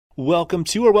Welcome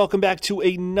back to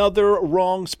another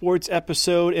Wrong Sports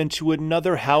episode and to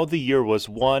another How the Year Was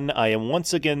Won. I am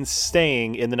once again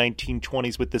staying in the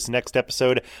 1920s with this next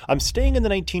episode. I'm staying in the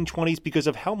 1920s because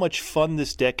of how much fun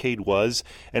this decade was,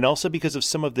 and also because of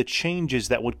some of the changes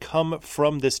that would come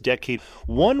from this decade.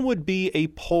 One would be a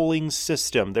polling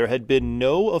system. There had been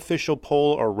no official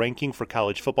poll or ranking for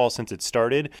college football since it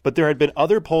started, but there had been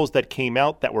other polls that came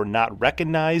out that were not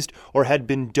recognized or had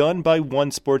been done by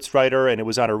one sports writer, and it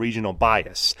was on a regional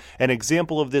bias. An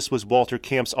example of this was Walter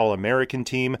Camp's All-American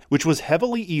team, which was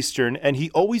heavily Eastern, and he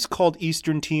always called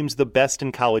Eastern teams the best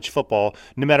in college football,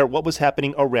 no matter what was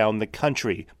happening around the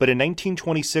country. But in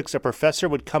 1926, a professor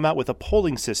would come out with a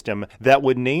polling system that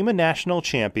would name a national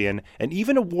champion and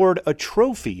even award a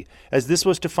trophy, as this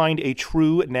was to find a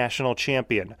true national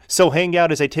champion. So hang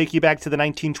out as I take you back to the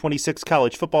 1926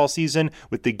 college football season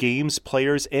with the games,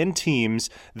 players, and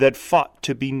teams that fought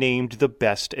to be named the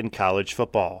best in college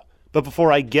football. But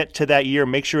before I get to that year,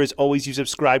 make sure as always you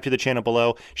subscribe to the channel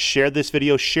below, share this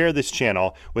video, share this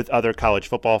channel with other college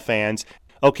football fans.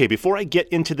 Okay, before I get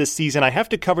into the season, I have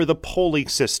to cover the polling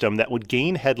system that would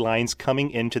gain headlines coming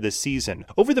into the season.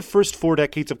 Over the first 4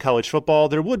 decades of college football,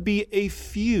 there would be a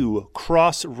few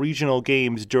cross-regional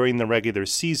games during the regular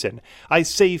season. I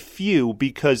say few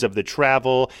because of the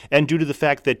travel and due to the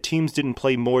fact that teams didn't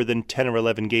play more than 10 or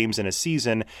 11 games in a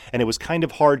season, and it was kind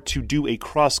of hard to do a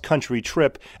cross-country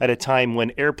trip at a time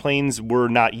when airplanes were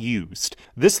not used.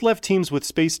 This left teams with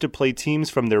space to play teams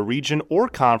from their region or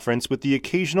conference with the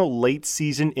occasional late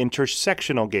season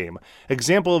intersectional game.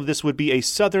 Example of this would be a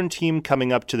Southern team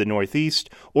coming up to the Northeast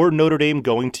or Notre Dame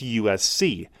going to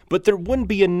USC. But there wouldn't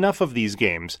be enough of these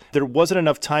games. There wasn't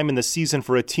enough time in the season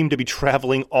for a team to be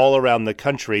traveling all around the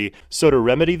country. So to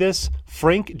remedy this,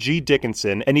 Frank G.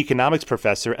 Dickinson, an economics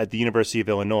professor at the University of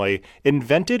Illinois,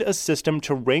 invented a system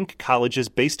to rank colleges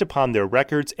based upon their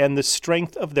records and the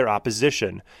strength of their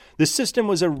opposition. The system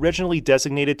was originally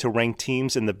designated to rank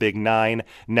teams in the Big 9,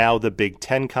 now the Big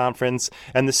 10 conference,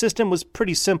 and the system was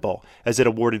pretty simple, as it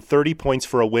awarded 30 points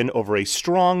for a win over a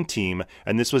strong team,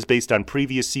 and this was based on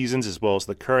previous seasons as well as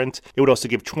the current. It would also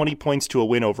give 20 points to a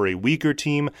win over a weaker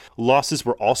team. Losses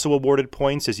were also awarded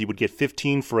points, as you would get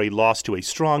 15 for a loss to a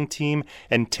strong team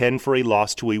and 10 for a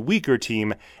loss to a weaker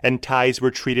team, and ties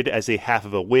were treated as a half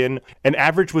of a win. An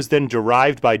average was then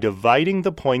derived by dividing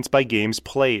the points by games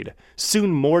played.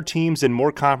 Soon more teams and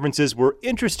more conferences were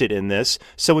interested in this,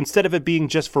 so instead of it being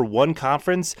just for one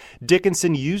conference,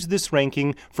 Dickinson used this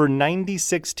ranking for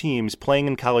 96 teams playing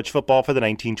in college football for the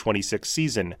 1926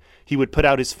 season. He would put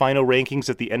out his final rankings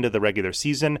at the end of the regular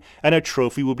season, and a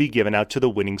trophy would be given out to the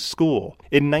winning school.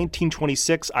 In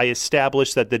 1926, I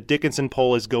established that the Dickinson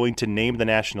poll is going to name the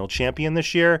national champion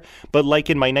this year, but like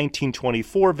in my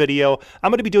 1924 video,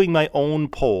 I'm going to be doing my own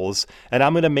polls, and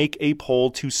I'm going to make a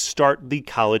poll to start the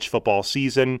college football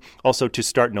season, also to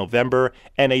start November,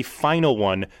 and a final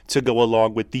one to go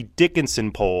along with the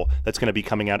Dickinson poll that's going to be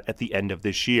coming out at the end of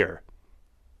this year.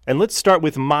 And let's start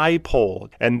with my poll,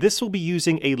 and this will be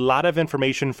using a lot of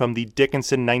information from the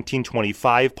Dickinson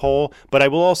 1925 poll, but I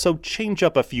will also change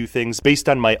up a few things based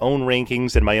on my own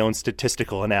rankings and my own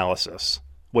statistical analysis,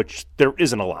 which there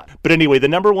isn't a lot. But anyway, the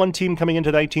number one team coming into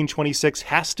 1926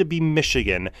 has to be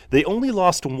Michigan. They only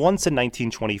lost once in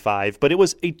 1925, but it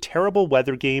was a terrible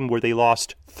weather game where they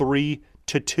lost 3-2.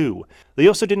 They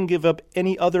also didn't give up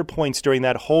any other points during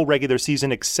that whole regular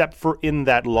season except for in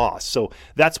that loss. So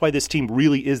that's why this team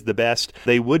really is the best.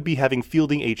 They would be having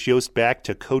Fielding H. Yost back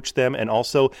to coach them, and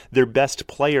also their best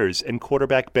players and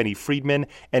quarterback Benny Friedman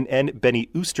and Benny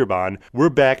Oosterbaan were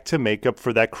back to make up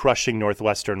for that crushing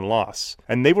Northwestern loss.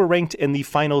 And they were ranked in the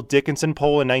final Dickinson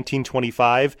poll in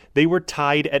 1925. They were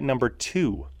tied at number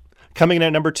 2. Coming in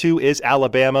at number 2 is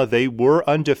Alabama. They were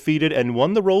undefeated and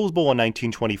won the Rose Bowl in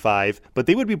 1925, but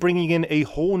they would be bringing in a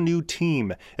whole new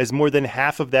team, as more than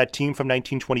half of that team from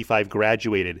 1925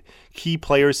 graduated. Key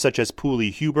players such as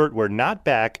Pooley Hubert were not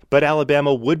back, but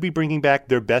Alabama would be bringing back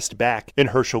their best back in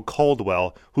Herschel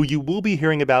Caldwell, who you will be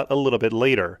hearing about a little bit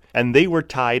later, and they were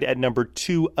tied at number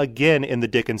 2 again in the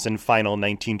Dickinson final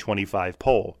 1925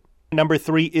 poll. Number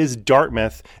 3 is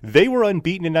Dartmouth. They were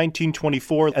unbeaten in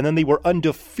 1924, and then they were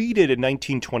undefeated in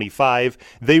 1925.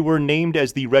 They were named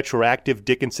as the retroactive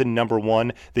Dickinson number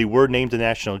 1. They were named the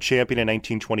national champion in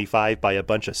 1925 by a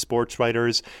bunch of sports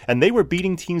writers, and they were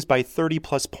beating teams by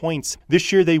 30-plus points.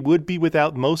 This year, they would be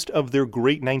without most of their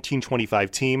great 1925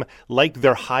 team, like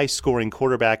their high-scoring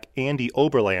quarterback, Andy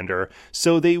Oberlander,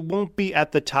 so they won't be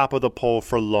at the top of the poll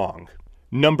for long.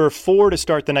 Number 4 to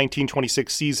start the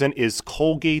 1926 season is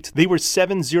Colgate. They were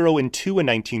 7-0-2 in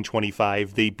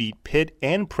 1925. They beat Pitt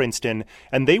and Princeton,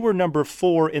 and they were number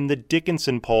 4 in the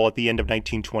Dickinson poll at the end of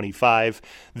 1925.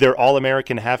 Their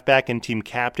All-American halfback and team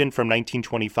captain from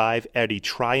 1925, Eddie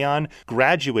Tryon,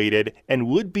 graduated and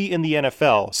would be in the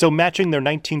NFL, so matching their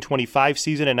 1925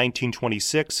 season and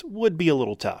 1926 would be a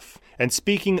little tough. And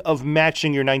speaking of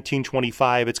matching your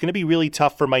 1925, it's going to be really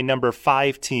tough for my number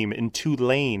 5 team in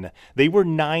Tulane. They were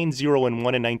 9-0-1 in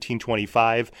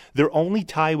 1925. Their only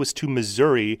tie was to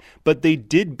Missouri, but they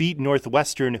did beat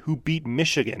Northwestern, who beat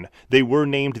Michigan. They were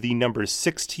named the number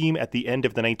 6 team at the end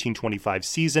of the 1925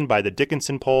 season by the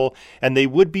Dickinson poll, and they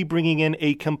would be bringing in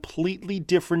a completely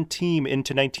different team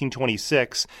into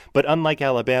 1926, but unlike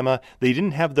Alabama, they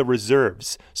didn't have the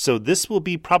reserves. So this will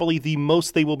be probably the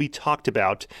most they will be talked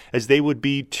about, as they would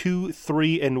be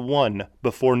 2-3-1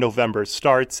 before November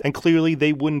starts, and clearly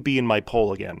they wouldn't be in my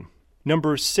poll again.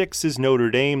 Number 6 is Notre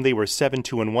Dame. They were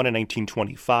 7-2-1 in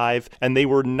 1925, and they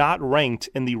were not ranked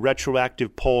in the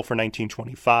retroactive poll for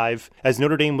 1925, as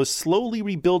Notre Dame was slowly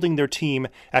rebuilding their team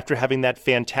after having that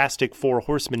fantastic Four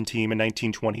Horsemen team in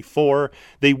 1924.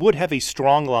 They would have a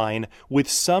strong line with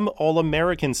some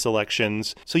All-American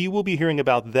selections, so you will be hearing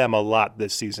about them a lot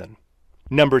this season.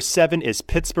 Number 7 is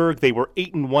Pittsburgh. They were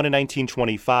 8-1 in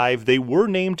 1925. They were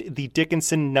named the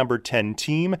Dickinson number 10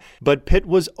 team, but Pitt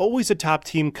was always a top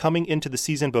team coming into the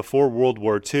season before World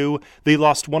War II. They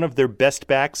lost one of their best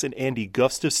backs in Andy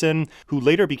Gustafson, who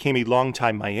later became a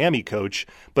longtime Miami coach,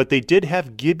 but they did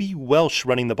have Gibby Welsh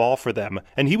running the ball for them,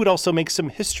 and he would also make some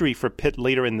history for Pitt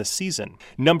later in the season.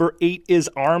 Number 8 is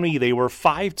Army. They were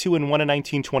 5-2-1 in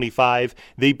 1925.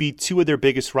 They beat 2 of their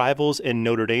biggest rivals in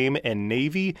Notre Dame and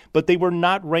Navy, but they were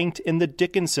not ranked in the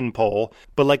Dickinson poll,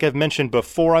 but like I've mentioned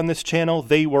before on this channel,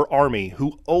 they were Army,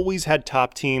 who always had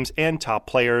top teams and top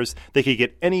players. They could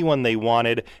get anyone they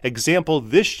wanted. Example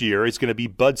this year is going to be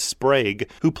Bud Sprague,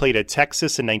 who played at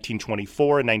Texas in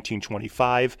 1924 and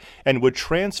 1925, and would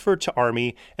transfer to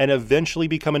Army and eventually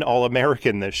become an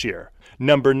All-American this year.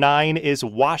 Number 9 is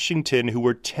Washington, who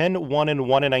were 10-1-1 in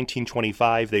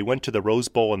 1925. They went to the Rose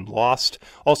Bowl and lost.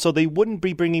 Also, they wouldn't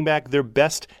be bringing back their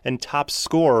best and top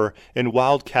scorer in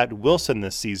Wildcat Wilson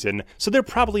this season, so they're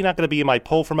probably not going to be in my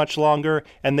poll for much longer,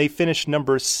 and they finished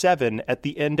number 7 at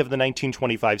the end of the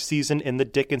 1925 season in the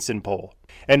Dickinson poll.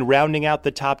 And rounding out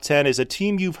the top 10 is a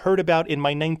team you've heard about in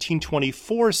my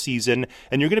 1924 season,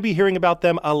 and you're going to be hearing about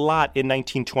them a lot in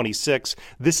 1926.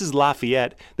 This is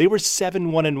Lafayette. They were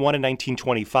 7-1-1 in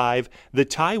 1925. The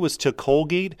tie was to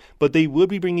Colgate, but they would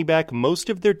be bringing back most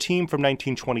of their team from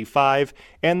 1925,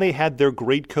 and they had their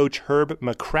great coach Herb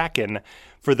McCracken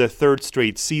for the 3rd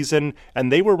straight season,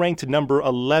 and they were ranked number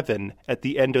 11 at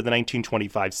the end of the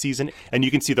 1925 season, and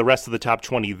you can see the rest of the top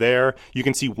 20 there. You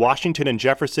can see Washington and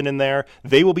Jefferson in there.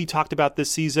 They will be talked about this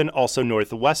season. Also,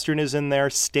 Northwestern is in there,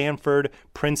 Stanford,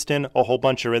 Princeton, a whole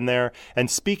bunch are in there.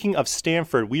 And speaking of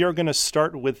Stanford, we are going to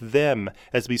start with them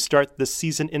as we start the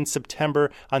season in September,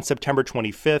 on September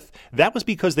 25th. That was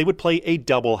because they would play a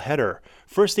doubleheader.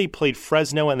 First, they played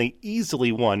Fresno, and they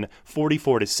easily won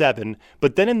 44-7,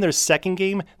 but then in their second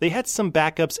game, they had some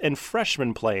backups and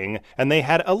freshmen playing, and they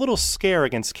had a little scare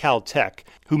against Caltech,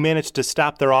 who managed to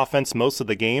stop their offense most of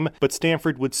the game, but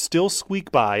Stanford would still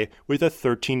squeak by with a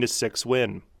 13-6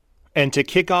 win. And to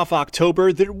kick off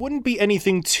October, there wouldn't be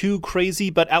anything too crazy,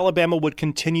 but Alabama would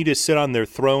continue to sit on their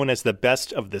throne as the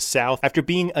best of the South. After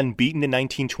being unbeaten in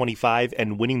 1925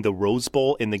 and winning the Rose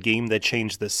Bowl in the game that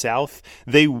changed the South,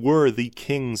 they were the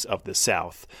kings of the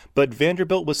South. But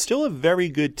Vanderbilt was still a very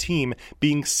good team,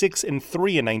 being 6-3 in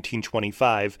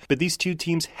 1925, but these two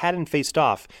teams hadn't faced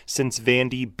off since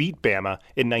Vandy beat Bama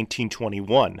in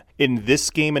 1921. In this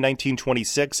game in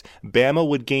 1926, Bama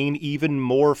would gain even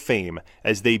more fame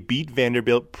as they beat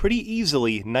Vanderbilt pretty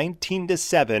easily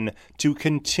 19-7 to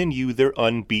continue their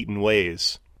unbeaten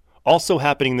ways. Also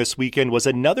happening this weekend was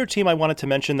another team I wanted to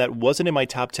mention that wasn't in my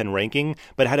top 10 ranking,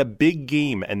 but had a big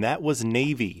game, and that was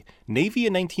Navy. Navy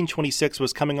in 1926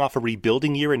 was coming off a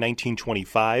rebuilding year in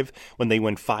 1925 when they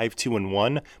went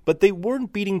 5-2-1, but they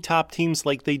weren't beating top teams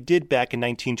like they did back in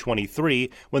 1923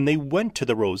 when they went to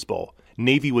the Rose Bowl.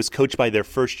 Navy was coached by their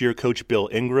first-year coach Bill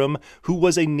Ingram, who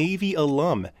was a Navy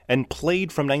alum and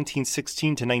played from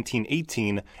 1916 to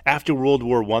 1918. After World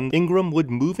War I, Ingram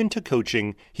would move into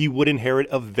coaching. He would inherit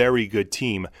a very good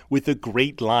team with a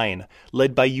great line,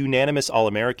 led by unanimous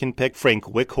All-American pick Frank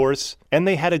Wickhorse, and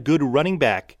they had a good running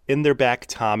back in their back,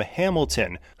 Tom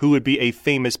Hamilton, who would be a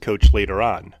famous coach later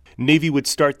on. Navy would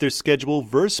start their schedule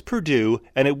versus Purdue,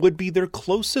 and it would be their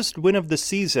closest win of the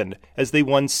season as they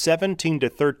won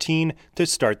 17-13 to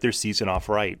start their season off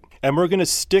right. And we're going to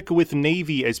stick with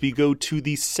Navy as we go to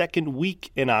the second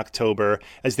week in October,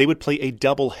 as they would play a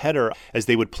doubleheader, as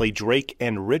they would play Drake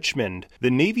and Richmond. The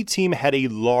Navy team had a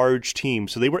large team,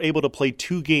 so they were able to play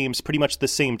 2 games pretty much the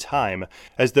same time,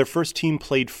 as their first team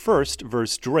played first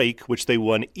versus Drake, which they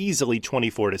won easily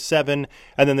 24-7,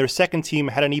 and then their second team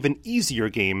had an even easier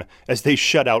game as they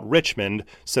shut out Richmond,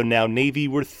 so now Navy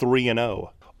were 3-0.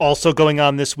 Also going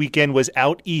on this weekend was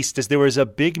out east, as there was a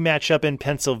big matchup in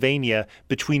Pennsylvania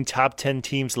between top 10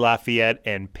 teams Lafayette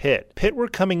and Pitt. Pitt were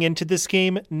coming into this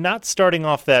game not starting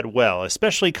off that well,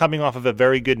 especially coming off of a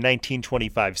very good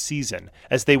 1925 season,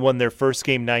 as they won their first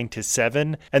game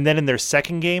 9-7, and then in their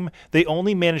second game, they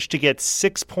only managed to get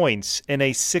 6 points in a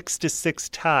 6-6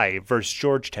 tie versus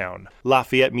Georgetown.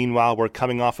 Lafayette, meanwhile, were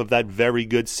coming off of that very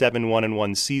good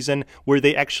 7-1-1 season, where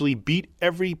they actually beat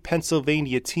every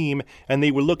Pennsylvania team, and they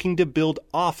were looking to build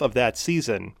off of that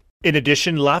season. In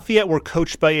addition, Lafayette were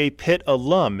coached by a Pitt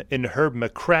alum in Herb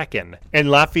McCracken.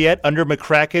 And Lafayette under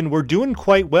McCracken were doing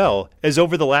quite well, as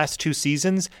over the last 2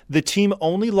 seasons, the team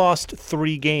only lost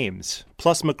 3 games.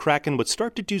 Plus, McCracken would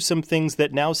start to do some things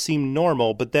that now seem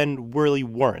normal, but then really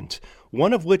weren't.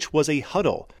 One of which was a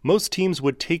huddle. Most teams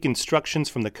would take instructions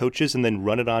from the coaches and then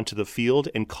run it onto the field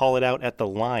and call it out at the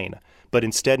line. But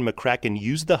instead, McCracken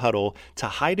used the huddle to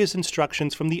hide his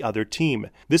instructions from the other team.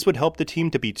 This would help the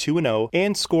team to be 2-0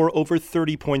 and score over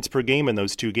 30 points per game in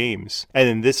those 2 games. And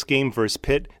in this game versus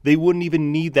Pitt, they wouldn't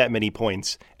even need that many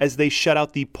points, as they shut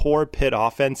out the poor Pitt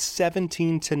offense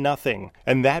 17-0.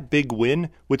 And that big win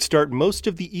would start most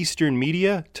of the Eastern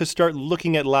media to start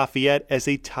looking at Lafayette as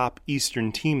a top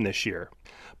Eastern team this year.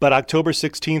 But October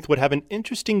 16th would have an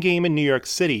interesting game in New York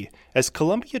City, as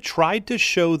Columbia tried to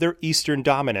show their Eastern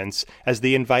dominance as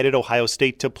they invited Ohio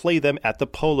State to play them at the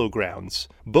Polo Grounds.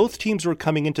 Both teams were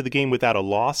coming into the game without a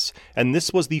loss, and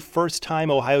this was the first time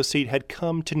Ohio State had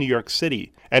come to New York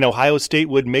City. And Ohio State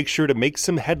would make sure to make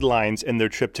some headlines in their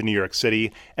trip to New York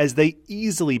City, as they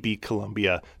easily beat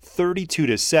Columbia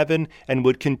 32-7 and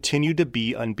would continue to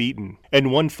be unbeaten.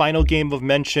 And one final game of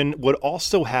mention would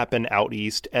also happen out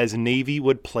east, as Navy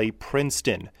would play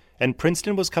Princeton. And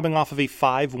Princeton was coming off of a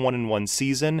 5-1-1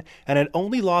 season and had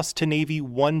only lost to Navy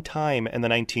 1 time in the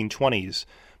 1920s.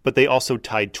 But they also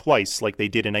tied twice like they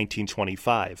did in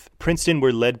 1925. Princeton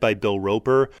were led by Bill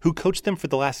Roper, who coached them for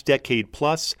the last decade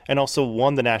plus and also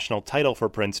won the national title for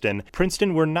Princeton.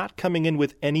 Princeton were not coming in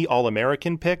with any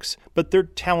All-American picks, but their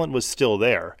talent was still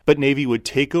there. But Navy would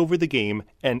take over the game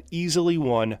and easily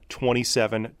won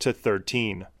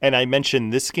 27-13. And I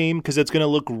mentioned this game because it's going to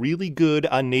look really good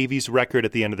on Navy's record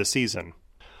at the end of the season.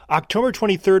 October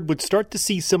 23rd would start to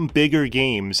see some bigger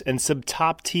games and some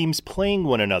top teams playing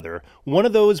one another. One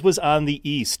of those was on the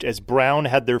East, as Brown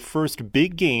had their first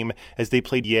big game as they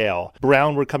played Yale.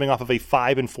 Brown were coming off of a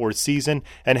 5-4 season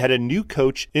and had a new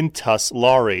coach in Tuss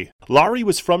Lawrie. Lawrie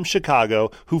was from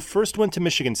Chicago, who first went to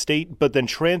Michigan State, but then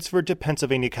transferred to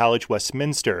Pennsylvania College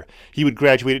Westminster. He would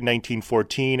graduate in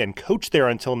 1914 and coach there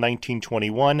until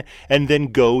 1921, and then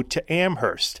go to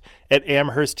Amherst. At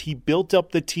Amherst, he built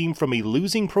up the team from a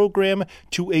losing program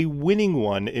to a winning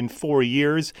one in 4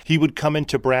 years. He would come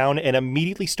into Brown and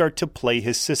immediately start to play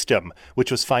his system,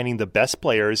 which was finding the best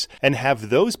players and have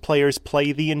those players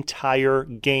play the entire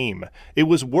game. It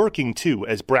was working too,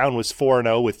 as Brown was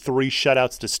 4-0 with 3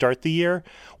 shutouts to start the year,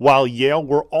 while Yale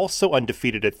were also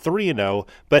undefeated at 3-0,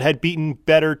 but had beaten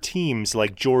better teams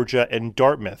like Georgia and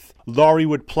Dartmouth. Lawrie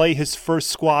would play his first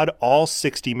squad all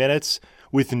 60 minutes,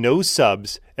 with no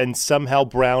subs, and somehow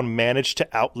Brown managed to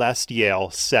outlast Yale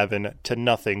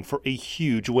 7-0 for a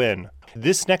huge win.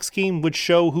 This next game would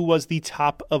show who was the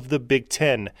top of the Big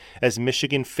Ten, as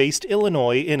Michigan faced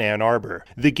Illinois in Ann Arbor.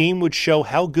 The game would show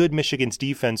how good Michigan's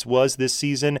defense was this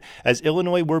season, as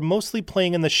Illinois were mostly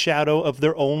playing in the shadow of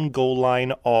their own goal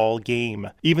line all game.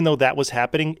 Even though that was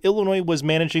happening, Illinois was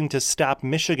managing to stop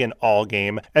Michigan all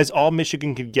game, as all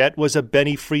Michigan could get was a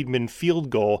Benny Friedman field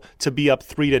goal to be up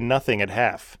 3-0 at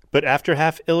half. But after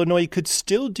half, Illinois could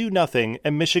still do nothing,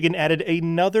 and Michigan added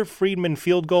another Friedman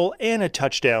field goal and a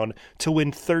touchdown to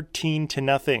win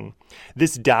 13-0.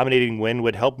 This dominating win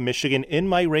would help Michigan in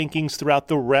my rankings throughout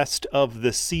the rest of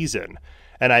the season.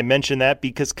 And I mention that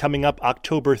because coming up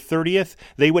October 30th,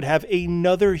 they would have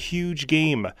another huge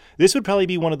game. This would probably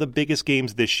be one of the biggest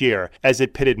games this year, as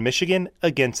it pitted Michigan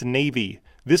against Navy.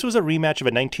 This was a rematch of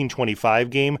a 1925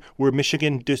 game where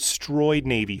Michigan destroyed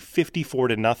Navy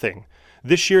 54-0.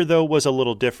 This year, though, was a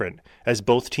little different. As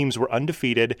both teams were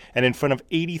undefeated and in front of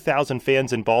 80,000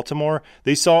 fans in Baltimore,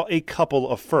 they saw a couple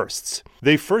of firsts.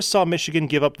 They first saw Michigan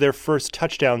give up their first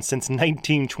touchdown since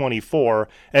 1924,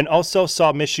 and also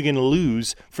saw Michigan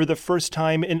lose for the first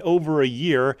time in over a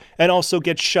year, and also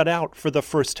get shut out for the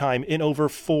first time in over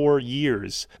 4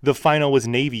 years. The final was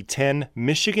Navy 10,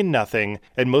 Michigan nothing,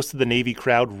 and most of the Navy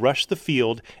crowd rushed the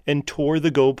field and tore the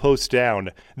goalpost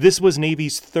down. This was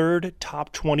Navy's third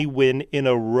top 20 win in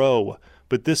a row,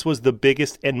 but this was the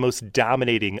biggest and most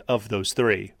dominating of those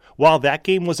three. While that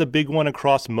game was a big one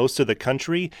across most of the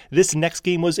country, this next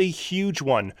game was a huge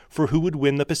one for who would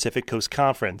win the Pacific Coast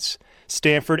Conference.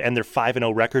 Stanford and their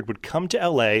 5-0 record would come to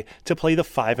LA to play the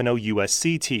 5-0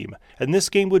 USC team, and this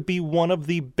game would be one of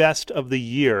the best of the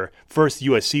year. First,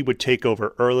 USC would take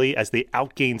over early as they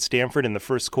outgained Stanford in the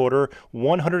first quarter,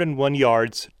 101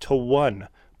 yards to 1.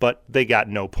 But they got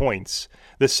no points.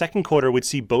 The second quarter would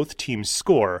see both teams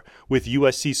score, with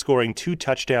USC scoring 2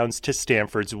 touchdowns to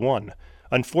Stanford's 1.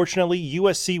 Unfortunately,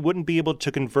 USC wouldn't be able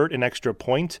to convert an extra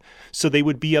point, so they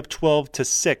would be up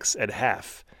 12-6 at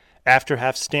half. After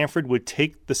half, Stanford would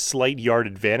take the slight yard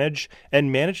advantage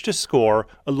and manage to score,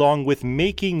 along with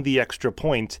making the extra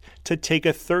point, to take a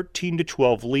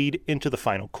 13-12 lead into the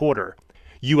final quarter.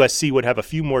 USC would have a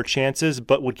few more chances,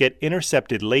 but would get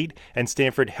intercepted late, and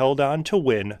Stanford held on to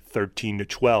win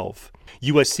 13-12.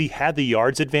 USC had the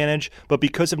yards advantage, but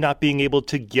because of not being able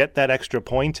to get that extra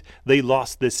point, they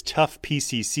lost this tough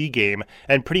PCC game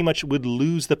and pretty much would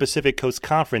lose the Pacific Coast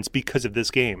Conference because of this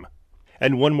game.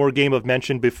 And one more game of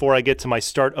mention before I get to my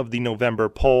start of the November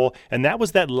poll, and that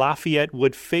was that Lafayette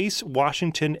would face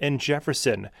Washington and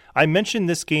Jefferson. I mentioned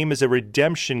this game as a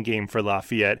redemption game for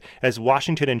Lafayette, as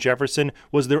Washington and Jefferson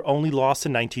was their only loss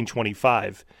in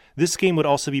 1925. This game would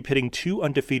also be pitting 2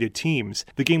 undefeated teams.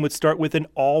 The game would start with an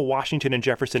all Washington and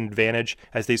Jefferson advantage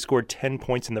as they scored 10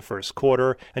 points in the first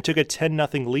quarter and took a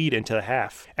 10-0 lead into the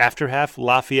half. After half,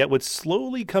 Lafayette would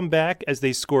slowly come back as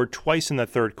they scored twice in the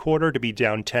third quarter to be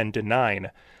down 10-9.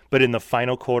 But in the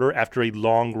final quarter, after a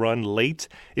long run late,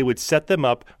 it would set them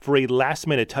up for a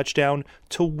last-minute touchdown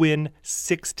to win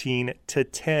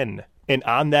 16-10. And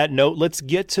on that note, let's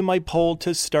get to my poll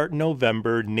to start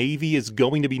November. Navy is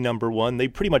going to be number 1. They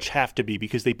pretty much have to be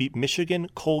because they beat Michigan,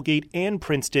 Colgate, and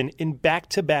Princeton in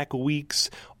back-to-back weeks.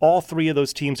 All 3 of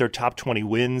those teams are top 20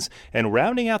 wins. And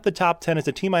rounding out the top 10 is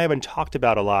a team I haven't talked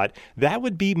about a lot. That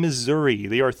would be Missouri.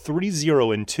 They are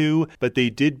 3-0-2, but they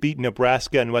did beat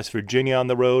Nebraska and West Virginia on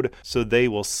the road, so they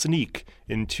will sneak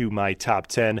into my top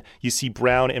 10. You see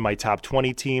Brown in my top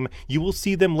 20 team. You will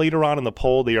see them later on in the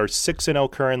poll. They are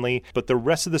 6-0 currently, but the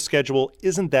rest of the schedule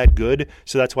isn't that good,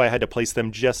 so that's why I had to place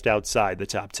them just outside the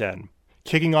top 10.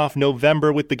 Kicking off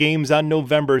November with the games on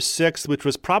November 6th, which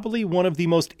was probably one of the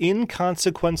most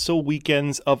inconsequential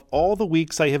weekends of all the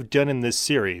weeks I have done in this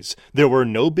series. There were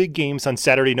no big games on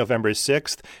Saturday, November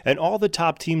 6th, and all the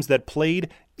top teams that played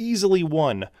easily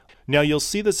won. Now, you'll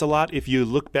see this a lot if you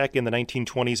look back in the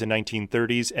 1920s and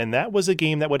 1930s, and that was a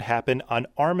game that would happen on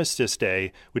Armistice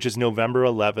Day, which is November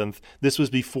 11th. This was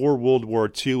before World War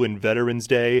II and Veterans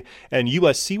Day, and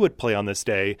USC would play on this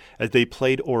day as they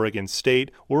played Oregon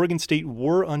State. Oregon State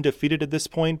were undefeated at this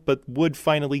point, but would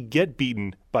finally get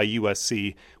beaten by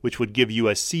USC, which would give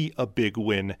USC a big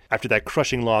win after that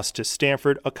crushing loss to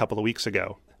Stanford a couple of weeks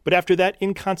ago. But after that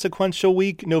inconsequential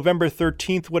week, November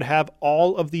 13th would have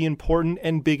all of the important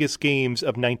and biggest games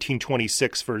of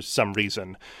 1926 for some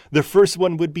reason. The first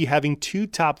one would be having 2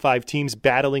 top 5 teams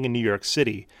battling in New York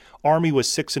City. Army was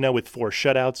 6-0 with 4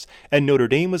 shutouts, and Notre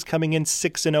Dame was coming in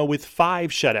 6-0 with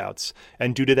 5 shutouts.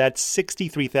 And due to that,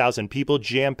 63,000 people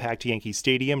jam-packed Yankee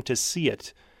Stadium to see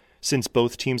it. Since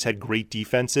both teams had great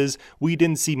defenses, we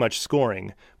didn't see much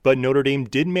scoring, but Notre Dame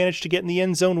did manage to get in the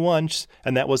end zone once,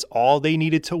 and that was all they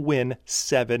needed to win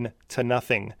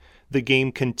 7-0. The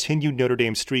game continued Notre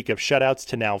Dame's streak of shutouts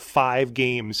to now 5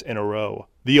 games in a row.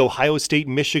 The Ohio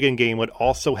State-Michigan game would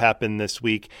also happen this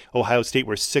week. Ohio State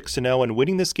were 6-0, and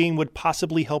winning this game would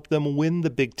possibly help them win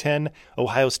the Big Ten.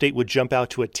 Ohio State would jump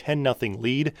out to a 10-0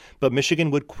 lead, but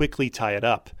Michigan would quickly tie it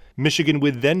up. Michigan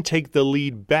would then take the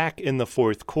lead back in the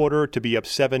fourth quarter to be up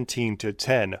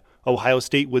 17-10. Ohio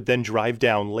State would then drive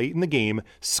down late in the game,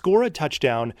 score a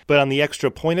touchdown, but on the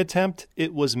extra point attempt,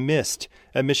 it was missed,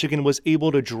 and Michigan was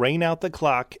able to drain out the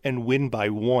clock and win by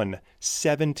 1,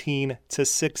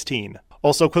 17-16.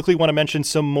 Also, quickly want to mention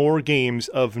some more games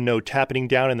of note happening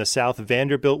down in the South.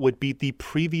 Vanderbilt would beat the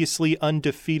previously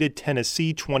undefeated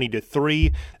Tennessee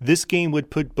 20-3. This game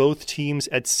would put both teams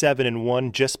at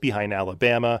 7-1, just behind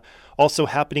Alabama. Also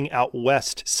happening out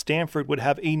west, Stanford would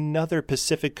have another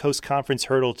Pacific Coast Conference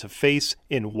hurdle to face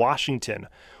in Washington.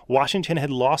 Washington had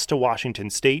lost to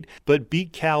Washington State, but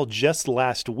beat Cal just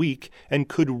last week and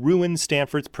could ruin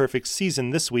Stanford's perfect season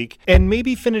this week and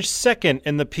maybe finish second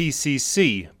in the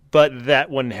PCC. But that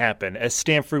wouldn't happen, as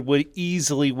Stanford would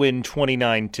easily win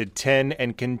 29-10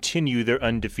 and continue their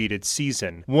undefeated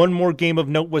season. One more game of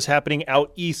note was happening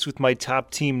out east with my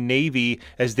top team, Navy,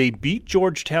 as they beat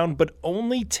Georgetown, but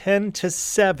only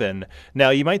 10-7.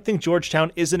 Now, you might think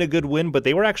Georgetown isn't a good win, but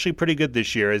they were actually pretty good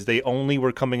this year, as they only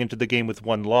were coming into the game with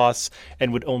 1 loss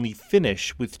and would only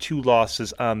finish with 2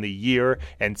 losses on the year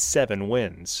and 7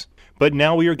 wins. But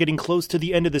now we are getting close to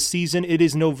the end of the season. It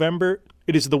is November.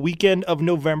 It is the weekend of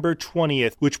November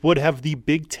 20th, which would have the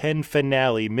Big Ten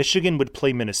finale. Michigan would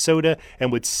play Minnesota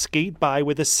and would skate by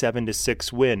with a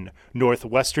 7-6 win.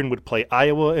 Northwestern would play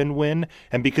Iowa and win,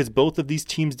 and because both of these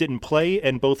teams didn't play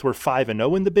and both were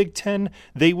 5-0 in the Big Ten,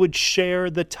 they would share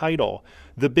the title.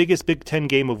 The biggest Big Ten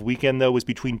game of weekend, though, was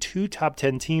between 2 top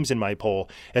 10 teams in my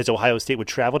poll, as Ohio State would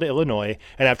travel to Illinois,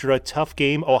 and after a tough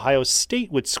game, Ohio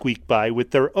State would squeak by with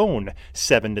their own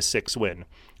 7-6 win.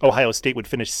 Ohio State would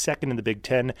finish second in the Big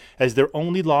Ten, as their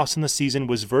only loss in the season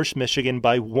was versus Michigan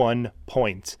by 1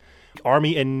 point.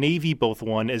 Army and Navy both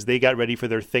won as they got ready for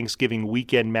their Thanksgiving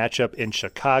weekend matchup in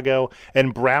Chicago,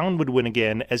 and Brown would win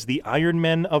again as the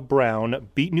Ironmen of Brown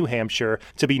beat New Hampshire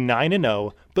to be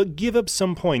 9-0, but give up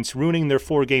some points, ruining their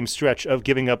 4-game stretch of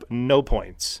giving up no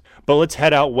points. But let's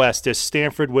head out west as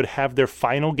Stanford would have their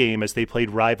final game as they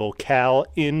played rival Cal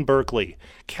in Berkeley.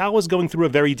 Cal was going through a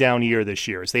very down year this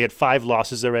year as they had 5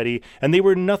 losses already, and they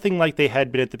were nothing like they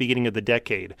had been at the beginning of the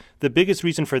decade. The biggest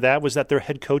reason for that was that their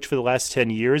head coach for the last 10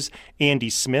 years, Andy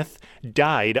Smith,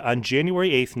 died on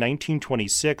January 8,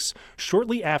 1926,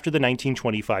 shortly after the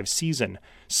 1925 season.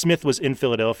 Smith was in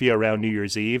Philadelphia around New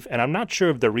Year's Eve, and I'm not sure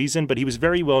of the reason, but he was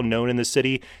very well known in the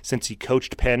city since he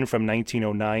coached Penn from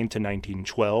 1909 to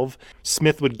 1912.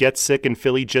 Smith would get sick in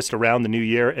Philly just around the new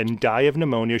year and die of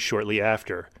pneumonia shortly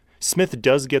after. Smith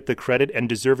does get the credit, and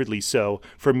deservedly so,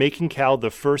 for making Cal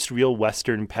the first real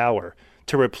Western power.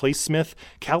 To replace Smith,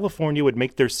 California would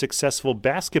make their successful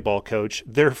basketball coach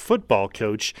their football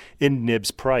coach in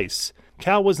Nibs Price.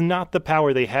 Cal was not the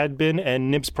power they had been, and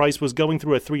Nibs Price was going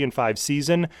through a 3-5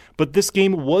 season, but this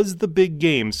game was the big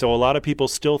game, so a lot of people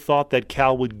still thought that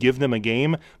Cal would give them a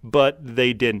game, but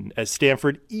they didn't, as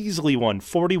Stanford easily won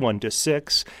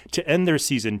 41-6 to end their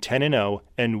season 10-0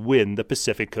 and win the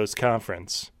Pacific Coast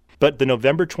Conference. But the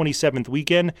November 27th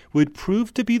weekend would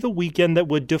prove to be the weekend that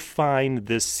would define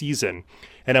this season.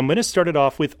 And I'm going to start it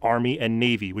off with Army and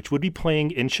Navy, which would be playing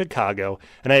in Chicago.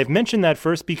 And I have mentioned that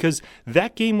first because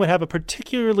that game would have a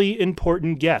particularly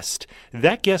important guest.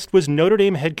 That guest was Notre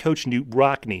Dame head coach Knute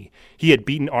Rockne. He had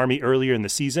beaten Army earlier in the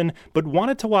season, but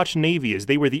wanted to watch Navy as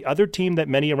they were the other team that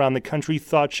many around the country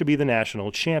thought should be the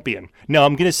national champion. Now,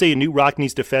 I'm going to say in Knute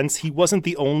Rockne's defense, he wasn't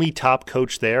the only top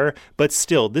coach there, but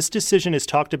still, this decision is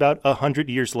talked about 100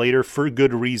 years later for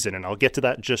good reason, and I'll get to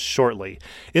that just shortly.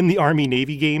 In the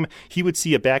Army-Navy game, he would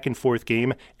see a back-and-forth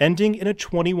game ending in a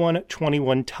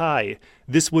 21-21 tie.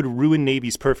 This would ruin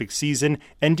Navy's perfect season,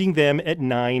 ending them at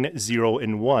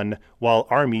 9-0-1, while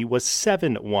Army was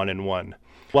 7-1-1.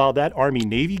 While that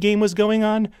Army-Navy game was going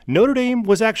on, Notre Dame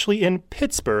was actually in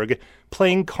Pittsburgh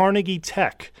playing Carnegie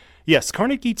Tech. Yes,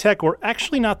 Carnegie Tech were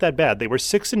actually not that bad. They were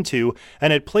 6-2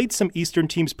 and had played some Eastern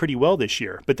teams pretty well this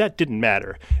year, but that didn't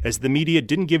matter, as the media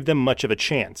didn't give them much of a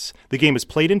chance. The game was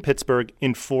played in Pittsburgh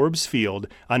in Forbes Field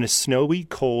on a snowy,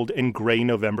 cold, and gray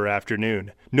November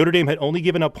afternoon. Notre Dame had only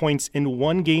given up points in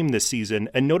 1 game this season,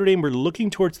 and Notre Dame were looking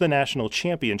towards the national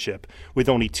championship, with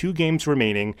only 2 games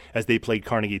remaining as they played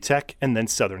Carnegie Tech and then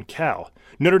Southern Cal.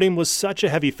 Notre Dame was such a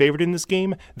heavy favorite in this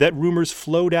game that rumors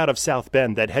flowed out of South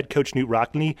Bend that head coach Knute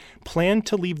Rockne planned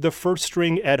to leave the first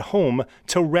string at home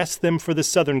to rest them for the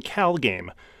Southern Cal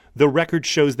game. The record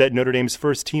shows that Notre Dame's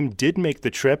first team did make the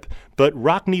trip, but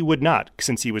Rockne would not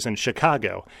since he was in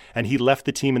Chicago, and he left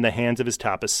the team in the hands of his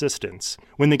top assistants.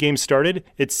 When the game started,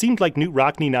 it seemed like Knute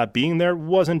Rockne not being there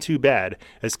wasn't too bad,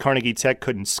 as Carnegie Tech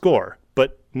couldn't score,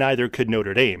 but neither could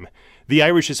Notre Dame. The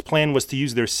Irish's plan was to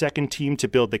use their second team to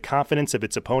build the confidence of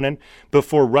its opponent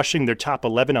before rushing their top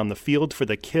 11 on the field for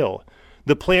the kill.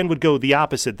 The plan would go the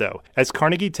opposite, though, as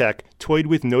Carnegie Tech toyed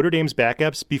with Notre Dame's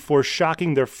backups before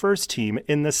shocking their first team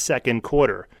in the second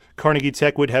quarter. Carnegie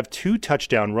Tech would have 2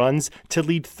 touchdown runs to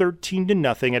lead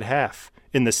 13-0 at half.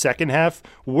 In the second half,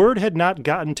 word had not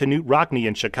gotten to Knute Rockne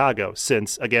in Chicago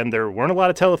since, again, there weren't a lot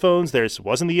of telephones, there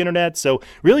wasn't the internet, so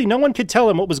really no one could tell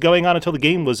him what was going on until the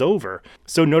game was over.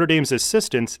 So Notre Dame's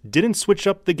assistants didn't switch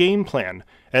up the game plan,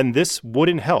 and this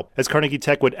wouldn't help, as Carnegie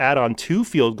Tech would add on 2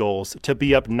 field goals to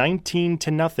be up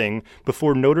 19-0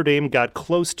 before Notre Dame got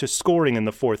close to scoring in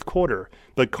the fourth quarter.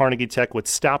 But Carnegie Tech would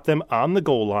stop them on the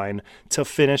goal line to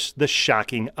finish the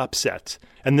shocking upset.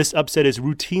 And this upset is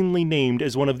routinely named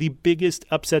as one of the biggest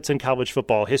upsets in college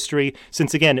football history,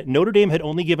 since again, Notre Dame had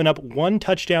only given up 1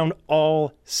 touchdown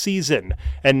all season,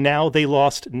 and now they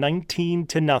lost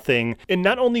 19-0 in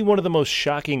not only one of the most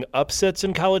shocking upsets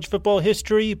in college football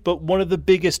history, but one of the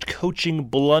biggest coaching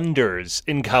blunders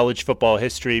in college football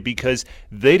history, because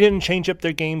they didn't change up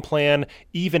their game plan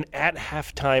even at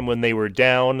halftime when they were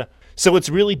down. So it's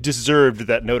really deserved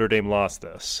that Notre Dame lost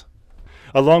this.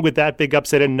 Along with that big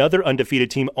upset, another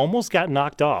undefeated team almost got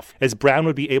knocked off, as Brown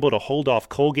would be able to hold off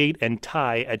Colgate and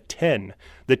tie at 10.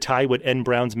 The tie would end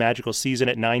Brown's magical season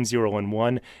at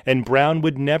 9-0-1, and Brown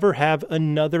would never have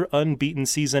another unbeaten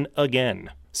season again.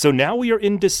 So now we are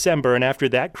in December, and after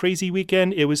that crazy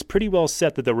weekend, it was pretty well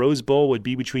set that the Rose Bowl would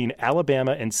be between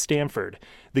Alabama and Stanford.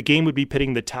 The game would be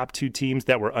pitting the top 2 teams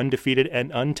that were undefeated and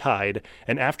untied,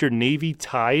 and after Navy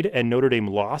tied and Notre Dame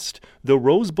lost, the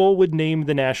Rose Bowl would name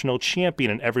the national champion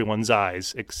in everyone's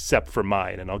eyes, except for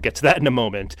mine, and I'll get to that in a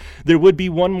moment. There would be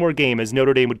one more game as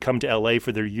Notre Dame would come to LA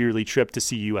for their yearly trip to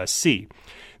see USC.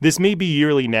 This may be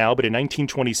yearly now, but in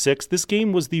 1926, this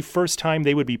game was the first time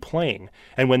they would be playing,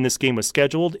 and when this game was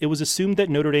scheduled, it was assumed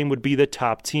that Notre Dame would be the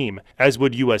top team, as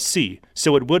would USC,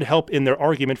 so it would help in their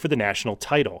argument for the national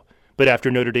title. But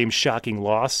after Notre Dame's shocking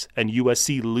loss and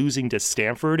USC losing to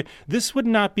Stanford, this would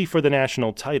not be for the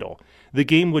national title. The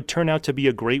game would turn out to be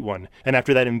a great one, and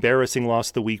after that embarrassing loss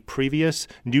the week previous,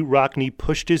 Knute Rockne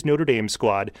pushed his Notre Dame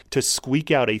squad to squeak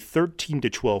out a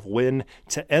 13-12 win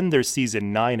to end their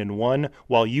season 9-1,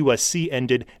 while USC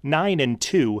ended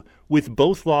 9-2 with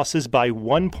both losses by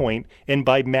 1 point and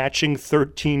by matching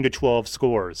 13-12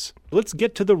 scores. Let's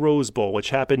get to the Rose Bowl, which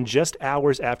happened just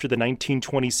hours after the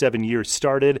 1927 year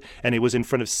started, and it was in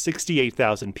front of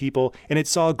 68,000 people, and it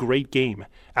saw a great game.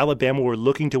 Alabama were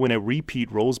looking to win a repeat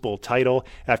Rose Bowl title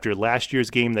after last year's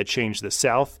game that changed the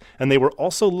South, and they were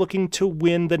also looking to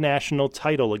win the national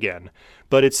title again.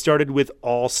 But it started with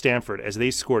all Stanford as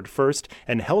they scored first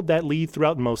and held that lead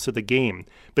throughout most of the game.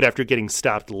 But after getting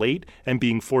stopped late and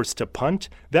being forced to punt,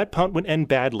 that punt would end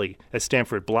badly as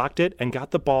Stanford blocked it and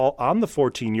got the ball on the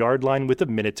 14-yard line with a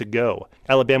minute to go.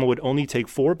 Alabama would only take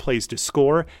 4 plays to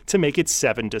score to make it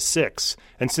 7-6.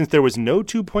 And since there was no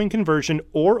 2-point conversion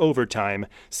or overtime,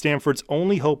 Stanford's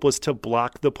only hope was to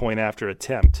block the point after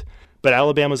attempt. But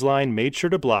Alabama's line made sure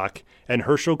to block, and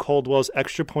Herschel Caldwell's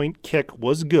extra point kick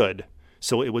was good,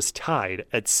 so it was tied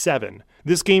at 7.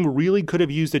 This game really could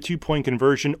have used a 2-point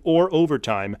conversion or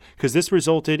overtime, because this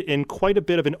resulted in quite a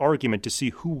bit of an argument to see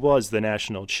who was the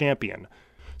national champion.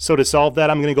 So to solve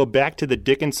that, I'm going to go back to the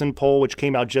Dickinson poll, which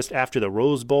came out just after the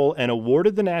Rose Bowl and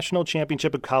awarded the national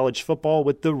championship of college football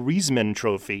with the Reisman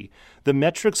Trophy. The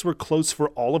metrics were close for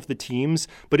all of the teams,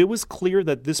 but it was clear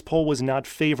that this poll was not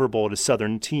favorable to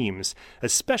Southern teams,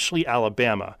 especially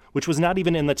Alabama, which was not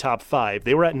even in the top 5.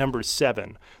 They were at number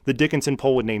 7. The Dickinson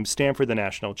poll would name Stanford the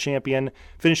national champion,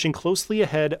 finishing closely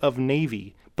ahead of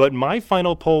Navy. But my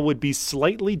final poll would be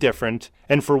slightly different,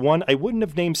 and for one, I wouldn't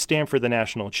have named Stanford the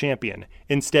national champion.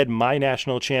 Instead, my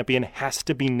national champion has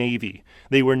to be Navy.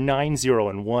 They were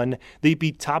 9-0-1. They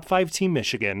beat top 5 team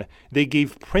Michigan. They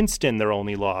gave Princeton their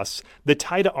only loss. The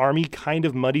tie to Army kind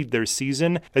of muddied their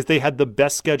season, as they had the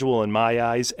best schedule in my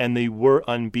eyes, and they were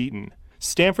unbeaten.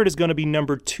 Stanford is going to be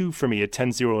number 2 for me at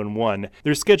 10-0-1.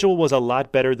 Their schedule was a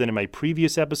lot better than in my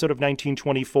previous episode of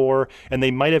 1924, and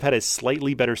they might have had a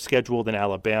slightly better schedule than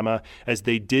Alabama, as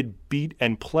they did beat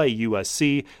and play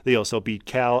USC. They also beat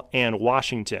Cal and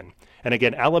Washington. And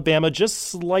again, Alabama just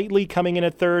slightly coming in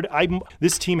at 3rd.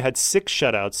 This team had 6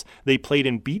 shutouts. They played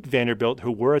and beat Vanderbilt,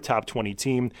 who were a top 20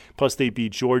 team, plus they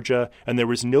beat Georgia, and there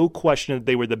was no question that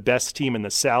they were the best team in the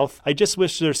South. I just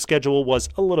wish their schedule was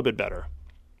a little bit better.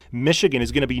 Michigan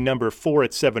is going to be number 4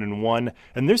 at 7-1,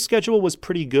 and their schedule was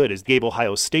pretty good as they gave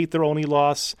Ohio State their only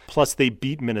loss, plus they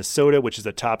beat Minnesota, which is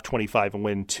a top 25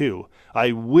 win too.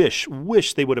 I wish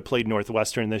they would have played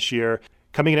Northwestern this year.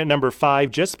 Coming in at number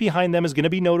 5, just behind them is going to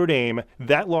be Notre Dame.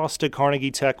 That loss to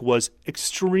Carnegie Tech was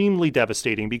extremely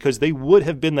devastating because they would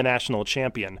have been the national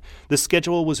champion. The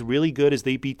schedule was really good as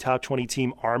they beat top 20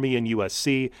 team Army and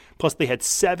USC, plus they had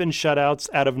 7 shutouts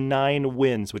out of 9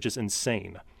 wins, which is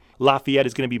insane. Lafayette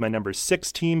is going to be my number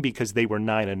 6 team because they were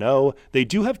 9-0. They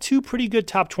do have 2 pretty good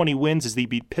top 20 wins as they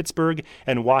beat Pittsburgh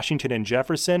and Washington and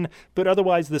Jefferson, but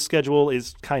otherwise the schedule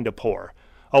is kind of poor.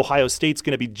 Ohio State's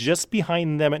going to be just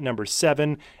behind them at number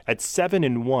 7. At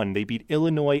 7-1, they beat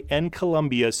Illinois and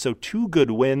Columbia, so 2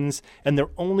 good wins, and their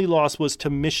only loss was to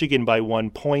Michigan by 1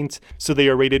 point, so they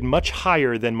are rated much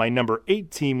higher than my number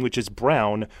 8 team, which is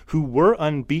Brown, who were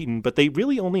unbeaten, but they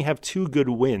really only have 2 good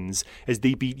wins, as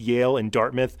they beat Yale and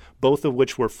Dartmouth, both of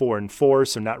which were 4-4,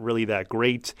 so not really that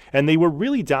great, and they were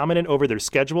really dominant over their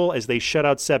schedule as they shut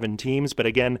out 7 teams, but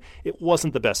again, it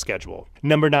wasn't the best schedule.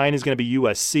 Number 9 is going to be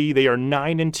USC. They are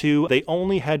 9-2. They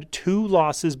only had 2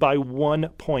 losses by 1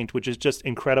 point, which is just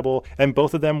incredible, and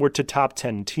both of them were to top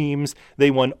 10 teams. They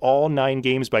won all 9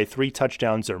 games by 3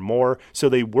 touchdowns or more, so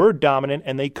they were dominant,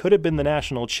 and they could have been the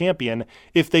national champion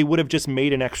if they would have just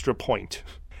made an extra point.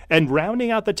 And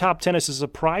rounding out the top 10 is a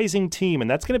surprising team, and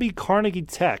that's going to be Carnegie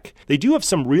Tech. They do have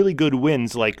some really good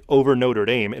wins, like over Notre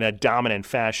Dame in a dominant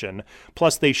fashion.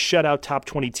 Plus, they shut out top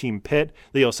 20 team Pitt.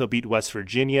 They also beat West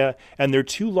Virginia. And their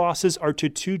 2 losses are to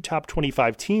 2 top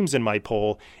 25 teams in my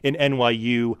poll, in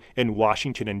NYU and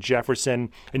Washington and Jefferson.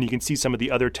 And you can see some of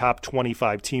the other top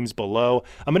 25 teams below.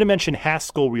 I'm going to mention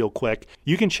Haskell real quick.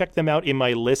 You can check them out in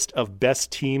my list of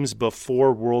best teams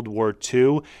before World War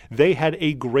II. They had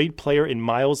a great player in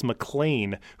Miles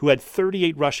McLean, who had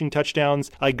 38 rushing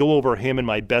touchdowns. I go over him and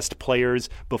my best players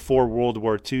before World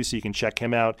War II, so you can check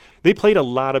him out. They played a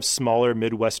lot of smaller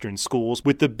Midwestern schools,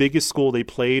 with the biggest school they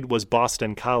played was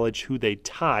Boston College, who they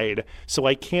tied, so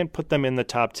I can't put them in the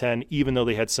top 10, even though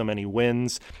they had so many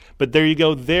wins. But there you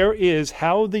go. There is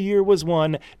how the year was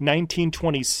won,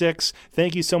 1926.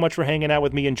 Thank you so much for hanging out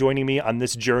with me and joining me on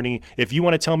this journey. If you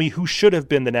want to tell me who should have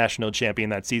been the national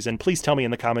champion that season, please tell me in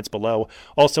the comments below.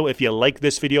 Also, if you like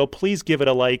this video, please give it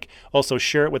a like. Also,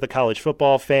 share it with a college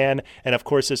football fan. And of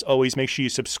course, as always, make sure you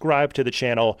subscribe to the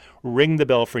channel, ring the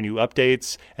bell for new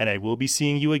updates, and I will be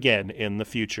seeing you again in the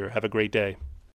future. Have a great day.